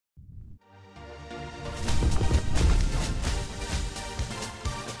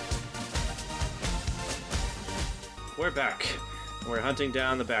we're back. We're hunting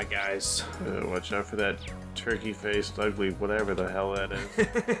down the bad guys. Watch out for that turkey-faced, ugly, whatever the hell that is.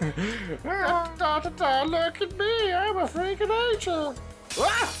 Look at me, I'm a freaking angel.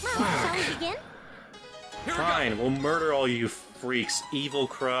 Shall we begin? Fine, we'll murder all you freaks. Evil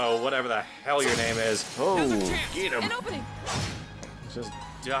Crow, whatever the hell your name is. Oh, get him. An opening. Just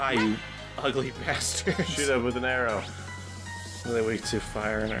die, you ugly bastard. Shoot him with an arrow. Are they weak to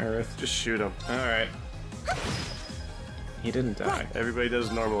fire and earth? Just shoot him. Alright. He didn't die. Everybody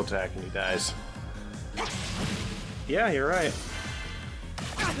does normal attack and he dies. Yeah, you're right.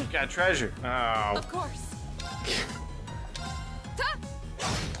 Got treasure. Oh. Of course.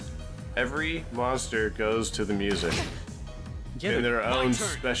 Every monster goes to the music Yeah, in their own turn.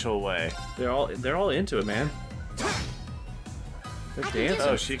 special way. they're all into it, man. They're dancing.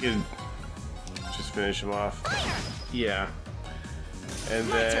 Oh, she could just finish him off. Yeah. And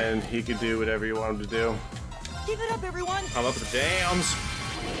then he could do whatever you want him to do. Give it up, everyone. I'm up the dams.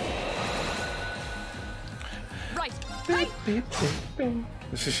 Right.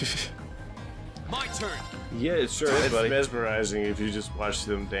 My turn. Yeah, it sure is, It's buddy. mesmerizing if you just watch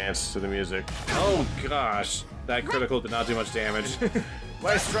them dance to the music. Oh gosh, that critical did not do much damage.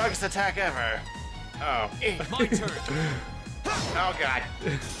 My strongest attack ever. Oh. My turn. Oh god.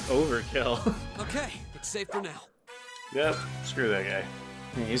 Overkill. Okay, it's safe for now. Yep, screw that guy.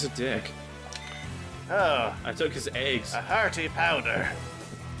 Yeah, he's a dick. Oh, I took his eggs. a hearty powder.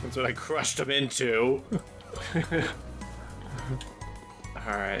 That's what I crushed him into.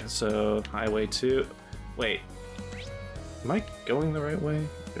 Alright, so Highway 2. Wait. Am I going the right way?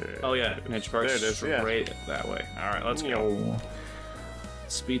 Oh yeah, Nature Park's There it is, yeah. straight that way. Alright, let's go.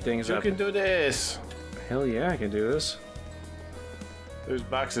 Speed things You up. can do this. Hell yeah, I can do this. There's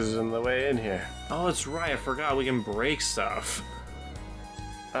boxes on the way in here. Oh, that's right, I forgot we can break stuff.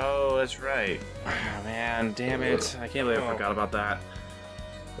 Oh, that's right. Oh man, damn it. I can't believe I forgot about that.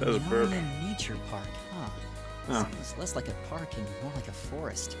 That was broke. A nature park, huh? Oh. Seems less like a park and more like a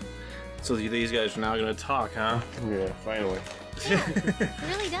forest. So these guys are now gonna talk, huh? Yeah, finally. It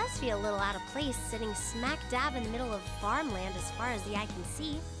really does feel a little out of place sitting smack dab in the middle of farmland as far as the eye can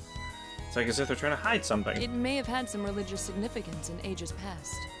see. It's like as if they're trying to hide something. It may have had some religious significance in ages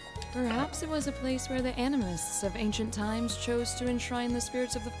past. Perhaps it was a place where the animists of ancient times chose to enshrine the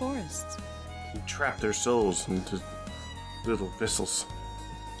spirits of the forests. You trap their souls into little vessels.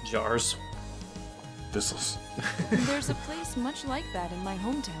 Jars. Vessels. There's a place much like that in my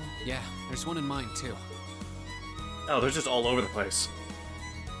hometown. Yeah, there's one in mine too. Oh, they're just all over the place.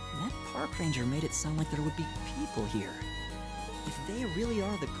 That park ranger made it sound like there would be people here. If they really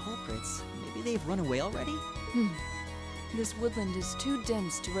are the culprits, maybe they've run away already? This woodland is too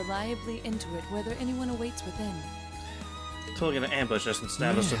dense to reliably intuit whether anyone awaits within. Totally gonna ambush us and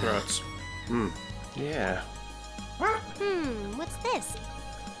stab us to throats. Yeah. What's this?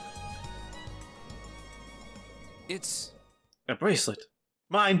 It's A bracelet.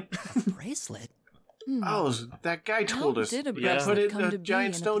 Mine. Bracelet? Oh, that guy told How us. did a You gotta put bracelet it come in to a be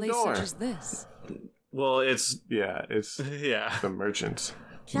giant in a stone place door. such as this? Well, it's Yeah, it's yeah. the merchants.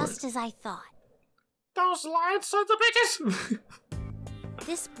 Just as I thought. Those lion sons of bitches.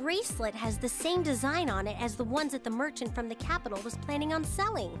 This bracelet has the same design on it as the ones that the merchant from the capital was planning on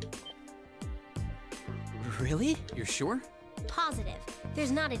selling. Really? you're sure? Positive.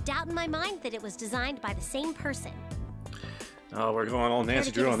 There's not a doubt in my mind that it was designed by the same person. Oh, we're going all Care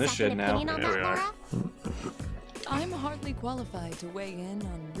Nancy to give Drew a on this shit second now. opinion on Yeah, that, we are. Laura? I'm hardly qualified to weigh in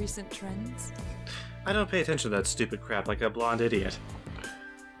on recent trends. I don't pay attention to that stupid crap like a blonde idiot.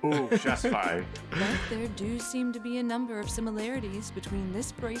 Ooh, shots fired. But there do seem to be a number of similarities between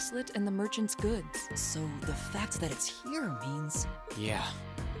this bracelet and the merchant's goods. So the fact that it's here means... Yeah.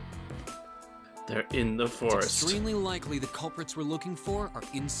 They're in the It's forest. extremely likely the culprits we're looking for are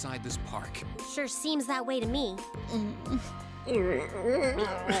inside this park. Sure seems that way to me. I'm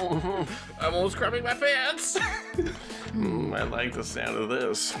almost crapping my pants. I like the sound of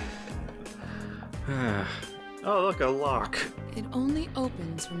this. Oh, look, a lock. It only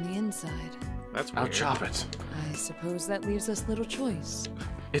opens from the inside. That's weird. I'll chop it. I suppose that leaves us little choice.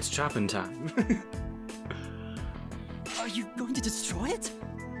 It's chopping time. Are you going to destroy it?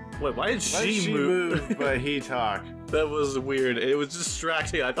 Wait, why did Why she did she move, but he talk? That was weird. It was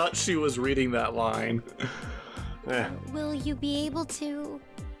distracting. I thought she was reading that line. Eh. Will you be able to?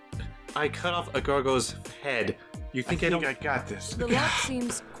 I cut off a Gargo's head. You I think think don't? I got this. The lock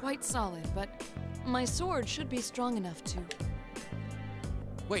seems quite solid, but my sword should be strong enough to...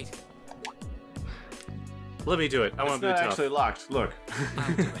 Wait, Let me do it. I want It's to be not tough. actually locked. Look.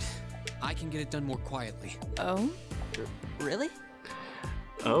 I'll do it. I can get it done more quietly. Oh? Really?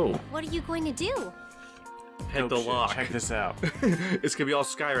 Oh. What are you going to do? Hit the shit. lock. Check this out. It's gonna be all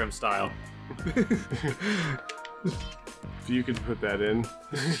Skyrim style. If you could put that in.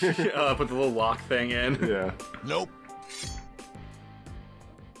 Put the little lock thing in. Yeah. Nope.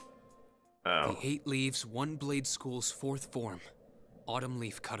 Oh. The 8 Leaves, One Blade School's 4th form. Autumn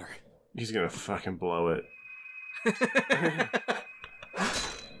Leaf Cutter. He's gonna fucking blow it.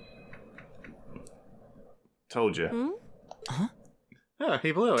 Told you. Huh,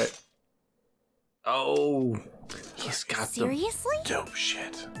 he blew it. Oh, he's got Seriously? the dope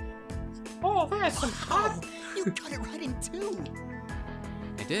shit. Oh, that's some Oh, you got it right in two.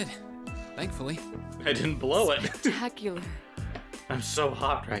 I did. Thankfully. I didn't blow it. Spectacular. I'm so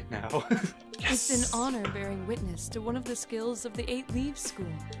hot right now. It's an honor bearing witness to one of the skills of the 8 Leaves School.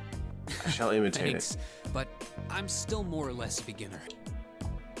 I shall imitate Thanks, but I'm still more or less a beginner.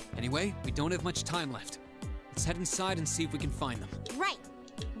 Anyway, we don't have much time left. Let's head inside and see if we can find them. Right.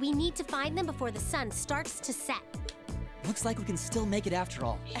 We need to find them before the sun starts to set. Looks like we can still make it after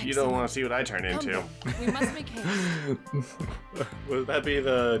all. it. You don't want to see what I turn Come into. then. We must make haste. Would that be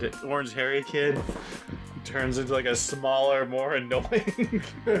the orange hairy kid? Turns into like a smaller, more annoying.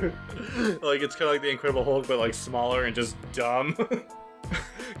 Like it's kind of like the Incredible Hulk, but like smaller and just dumb.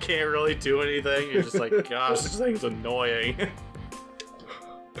 Can't really do anything. You're just like, gosh, this thing's annoying.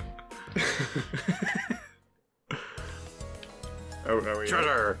 Are we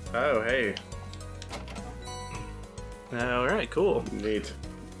Treasure. Oh, hey. All right, cool. Neat.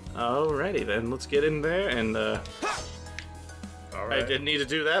 Alrighty then, let's get in there and. All I right. didn't need to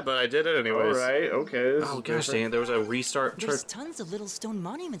do that, but I did it anyways. All right. Okay. This Oh is gosh, different. dang it, there was a restart. There's tons of little stone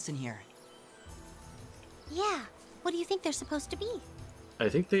monuments in here. Yeah. What do you think they're supposed to be? I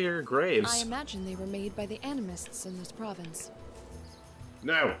think they are graves. I imagine they were made by the animists in this province.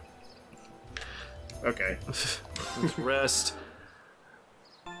 No. Okay. Let's rest.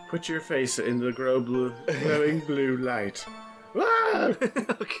 Put your face in the glowing blue light. Ah!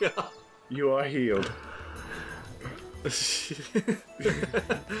 Oh god. You are healed. I'm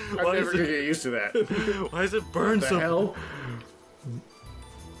Why never is gonna it? get used to that. Why does it burn The so? hell?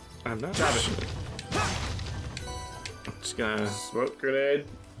 I'm not. Stop it. Just gonna Smoke grenade.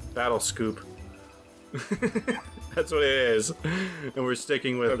 battle scoop. That's what it is, and we're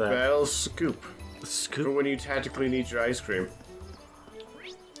sticking A with that. battle scoop. For Scoop. when you tactically need your ice cream.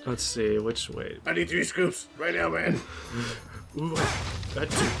 Let's see which way. I need 3 scoops right now, man. Ooh,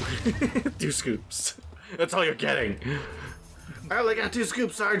 two scoops. That's all you're getting. I only got 2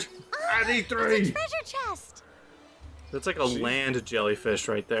 scoops, Sarge. I need It's a 3. treasure chest. That's like a land jellyfish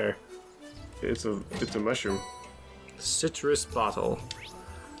right there. It's a mushroom. Citrus bottle.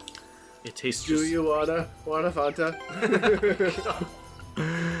 It tastes Do just... you wanna Fanta?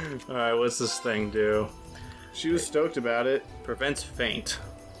 Alright, what's this thing do? She was stoked about it. Prevents faint.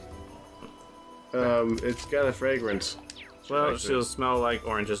 It's got a fragrance. Well, likes she'll it. smell like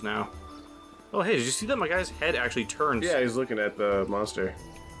oranges now. Oh, hey, did you see that? My guy's head actually turns. Yeah, he's looking at the monster.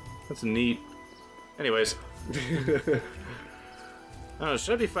 That's neat. Anyways. Oh,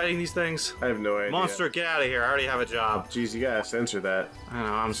 should I be fighting these things? I have no idea. Monster, get out of here. I already have a job. Jeez, you gotta censor that. I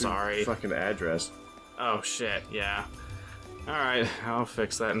know, I'm sorry. Fucking address. Oh, shit, yeah. Alright, I'll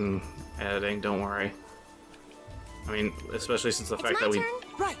fix that in editing, don't worry. I mean, especially since the It's fact my that we... turn.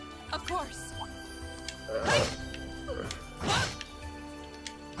 Right, of course.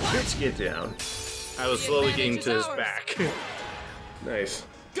 Bitch, get down. I was slowly getting advantage to is his ours. back. Nice.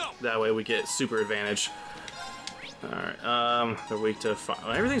 That way we get super advantage. Alright, they're weak to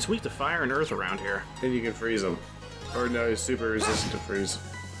fire. Everything's weak to fire and earth around here. And you can freeze him. Or no, he's super resistant to freeze.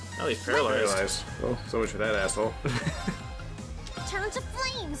 Oh, he's paralyzed. Paralyzed. Well, so much for that asshole. Turn to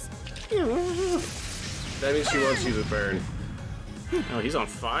flames. That means she wants you to burn. Oh, he's on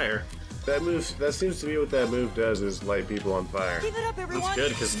fire. That seems to be what that move does, is light people on fire. Give it up, everyone. That's good,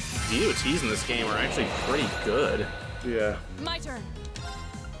 because DOTs in this game are actually pretty good. Yeah. My turn.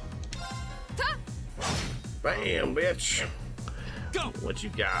 Bam, bitch. What you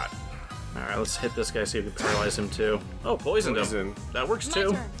got? Alright, let's hit this guy, see if we can paralyze him too. Oh, poisoned Poison. him. That works My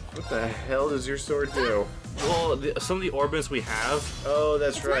too. turn. What the hell does your sword do? Well, some of the orbits we have, Oh,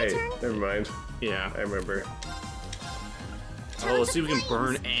 that's my right. turn. Never mind. yeah. I remember. Oh, let's see if we can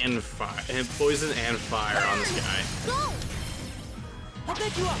burn and fire, and poison and fire on this guy. Go. I'll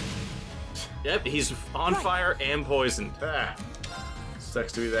pick you up. Yep, he's on fire and poisoned. Ah.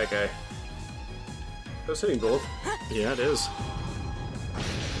 Sucks to be that guy. That's hitting both. Yeah, it is.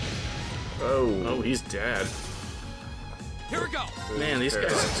 Oh. Oh, he's dead. Here we go. Man, these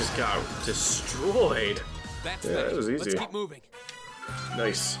guys just got destroyed. That's Yeah, that ready. was Let's easy. keep moving.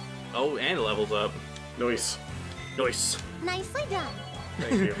 Nice. Oh, and leveled up. Nice. Nice. Nicely done.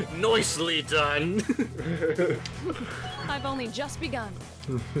 Thank you. Nicely done. I've only just begun.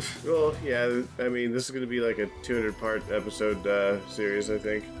 Well, yeah, I mean, this is going to be like a 200-part episode series, I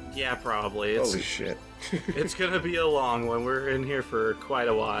think. Yeah, probably. It's, Holy shit. it's gonna be a long one. We're in here for quite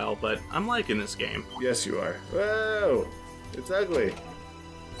a while, but I'm liking this game. Yes, you are. Whoa! It's ugly.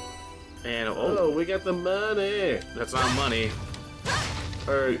 And Oh, we got the money. that's not money.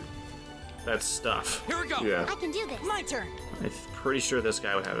 Or, That's stuff. Here we go. yeah. I can do this. My turn. I'm pretty sure this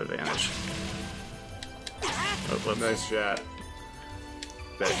guy would have advantage. Oh, whoops. Nice shot.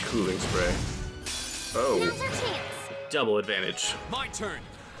 That cooling spray. Oh. Now's our chance. Double advantage. My turn.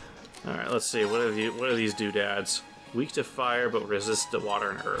 All right, let's see. What are these doodads? Weak to fire, but resist to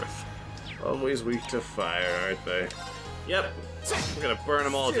water and earth. Always weak to fire, aren't they? Yep. We're gonna burn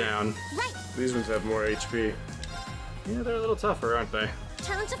them all down. Right. These ones have more HP. Yeah, they're a little tougher, aren't they?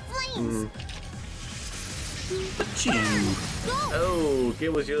 Turn to flames. Go. Oh,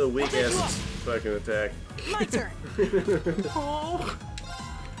 get with your weakest fucking attack. My turn. Oh.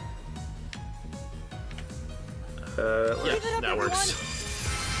 Yeah, That works.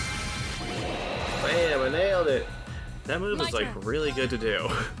 Bam, I nailed it. That move My is like turn. really good to do.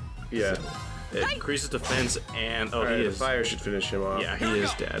 Yeah. It increases defense and Alright, he the is. fire should finish him off. Yeah, he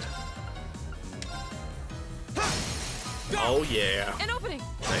is dead. Oh yeah, An opening.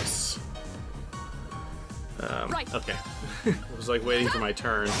 nice. Right. Okay. I was like waiting for my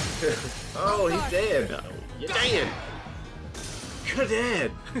turn. Oh, he's dead. No. You're dead. You're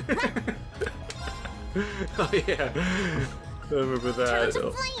dead. Oh yeah. I remember Turn that.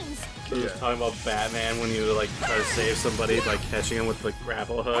 to flames. I was talking about Batman when you would like try to save somebody by catching him with the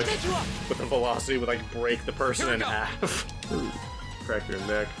grapple hook. Take you up. With the velocity would like break the person Here in we go. half. Crack their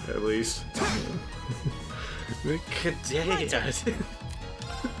neck, at least. Cadet.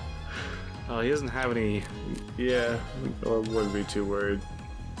 Oh, he doesn't have any. Yeah, I wouldn't be too worried.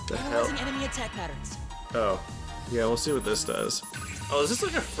 The hell? Analyzing enemy attack patterns. Oh, Yeah, we'll see what this does. Oh, is this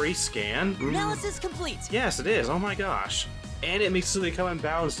like a free scan? Analysis complete. Yes, it is. Oh my gosh. And it makes it become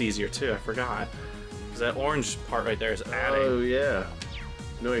unbalanced easier too. I forgot. 'Cause that orange part right there is adding. oh yeah.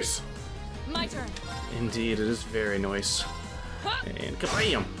 Nice. My turn. Indeed, it is very nice. And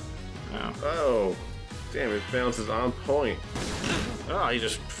kabam! Oh. Oh, damn! It bounces on point. Oh, he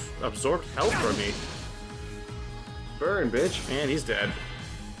just absorbed health from me. Burn, bitch. And he's dead.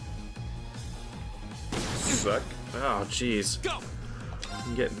 Suck. Oh, jeez. Go.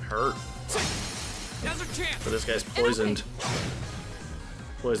 I'm getting hurt. Now's our chance. But this guy's poisoned.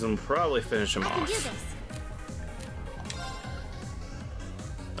 Poison will probably finish him I can do off. this.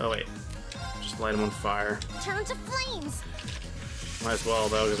 Oh, wait. Just light him on fire. Turn to flames. Might as well,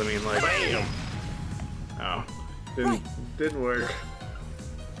 though, because I mean, like. Bam. Oh. Didn't work.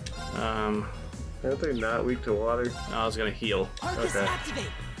 Aren't they not weak to water? I was gonna heal. Arcus Okay. activate.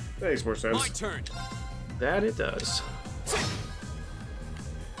 That makes more sense. My turn. That it does.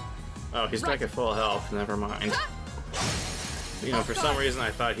 Oh, he's back at full health. Never mind. You know, for some reason I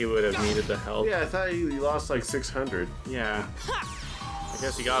thought he would have needed the help. Yeah, I thought he lost like 600. Yeah. I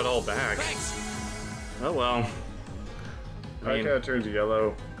guess he got it all back. Thanks. Oh well. I I mean, kind of turns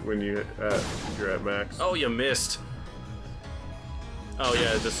yellow when you're at max. oh, you missed. Oh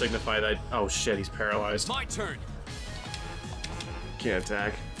yeah, to signify that. Oh shit, he's paralyzed. My turn. Can't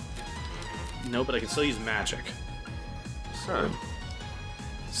attack. No, but I can still use magic. Huh.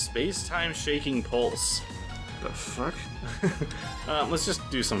 Space-time shaking pulse. The fuck? Let's just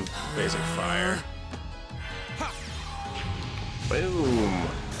do some basic fire. Boom.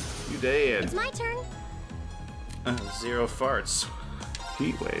 You dead. It's my turn. 0 farts.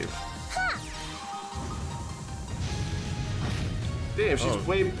 Heat wave. Damn,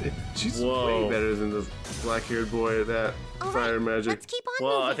 she's Whoa. way better than the black-haired boy at that All fire right, magic. let's keep on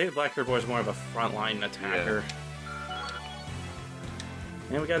Well, I moving. think Blackbeard Boy's more of a frontline attacker.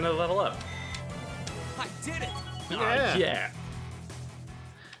 And we got another level up. I did it. Yeah. Yeah.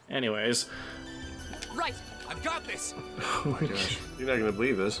 Anyways, Right. I've got this. Oh my gosh. You're not gonna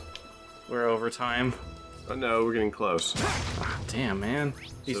believe this. we're over time. Oh no, we're getting close. Damn, man.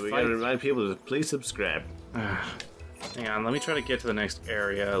 He's So we gotta fighting. remind people to please subscribe. Hang on, let me try to get to the next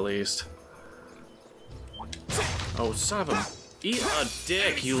area at least. Oh, son of a... Eat a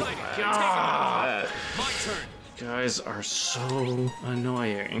dick, you... God! That. My turn. You guys are so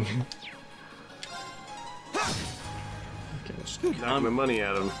annoying. Okay, just Knock my money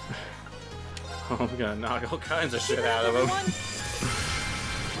out of him. Oh, I'm gonna knock all kinds of shit out of him.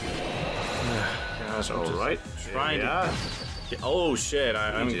 Gosh, I'm just Alright. trying to... Get... Oh, shit,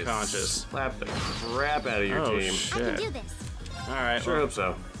 I'm unconscious. Slap the crap out of your Oh, team. I can shit. do this. Alright, Sure well, hope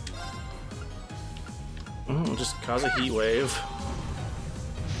so. we'll just cause a heat wave.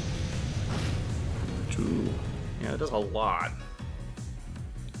 Yeah, it does a lot.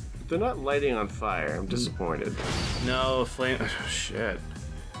 They're not lighting on fire. I'm disappointed. No, flame... shit.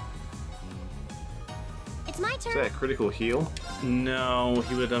 It's my Is turn. that a critical heal? No,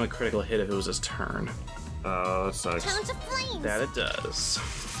 he would have done a critical hit if it was his turn. Oh, that sucks. Turn to flames. That it does.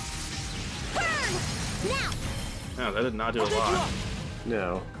 Burn! Now! No, that did not do a lot.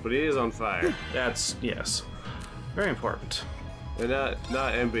 No, but he is on fire. That's... yes. Very important. And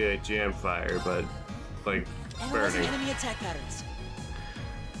not NBA Jam fire, but like Analyzing burning. enemy attack patterns.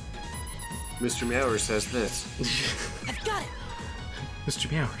 Mr. Meower says this. I've got it.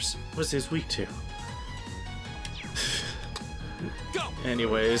 Mr. Meowers, what's his weak to?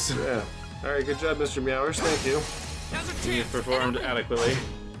 Anyways, Yeah. Alright, good job, Mr. Meowers. Thank you. he performed adequately.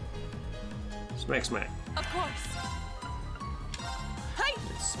 Smack, smack. Of course.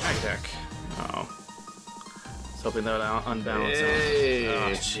 Smack deck. Oh. I was hoping that would unbalance him. Hey.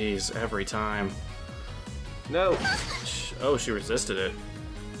 Oh, jeez, every time. No. Oh, she resisted it.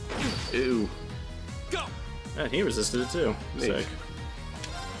 Ew. And he resisted it too. Neat. Sick.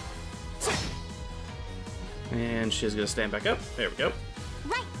 And she's gonna stand back up. There we go.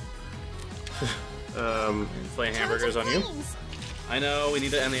 Right! And flame hamburgers on you. Flames. I know we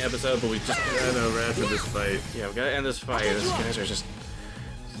need to end the episode, but we just I know, right after this fight. yeah, we gotta end this fight. These guys are just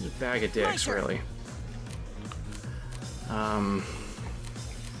a bag of dicks, really.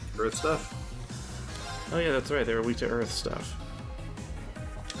 Earth stuff? Oh yeah, that's right. They were weak to earth stuff.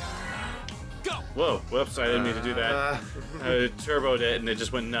 Whoa! Whoops! I didn't mean to do that. I turboed it and it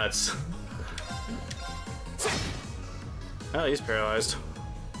just went nuts. Oh, he's paralyzed.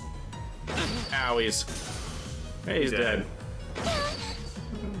 Owies. Hey, he's dead.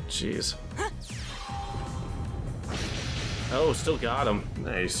 Jeez. Oh, still got him.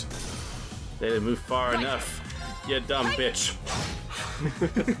 Nice. They didn't move far enough. You dumb bitch.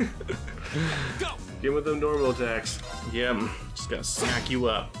 Get with them normal attacks. Yep, just gonna smack you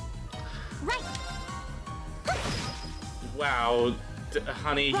up. Right! Wow,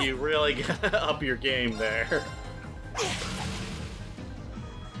 honey, you really gotta up your game there.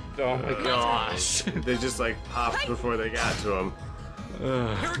 Oh my gosh. They just like popped before they got to him.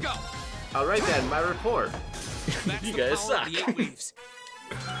 Here we go. I'll write that in my report. That's You the guys power of suck. the 8 leaves.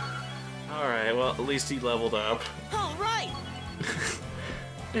 Alright, well, at least he leveled up. All right.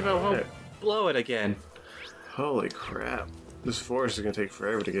 Maybe I won't Alright. blow it again. Holy crap. This forest is gonna take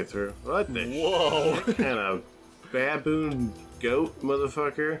forever to get through. What the Whoa! What kind of baboon goat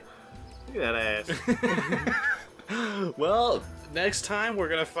motherfucker? Look at that ass. Well, next time we're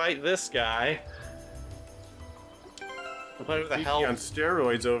gonna fight this guy. What the hell? On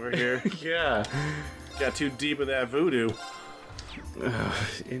steroids over here. Yeah. Got too deep in that voodoo.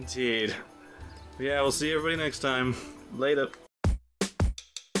 Indeed. Yeah, we'll see everybody next time. Later.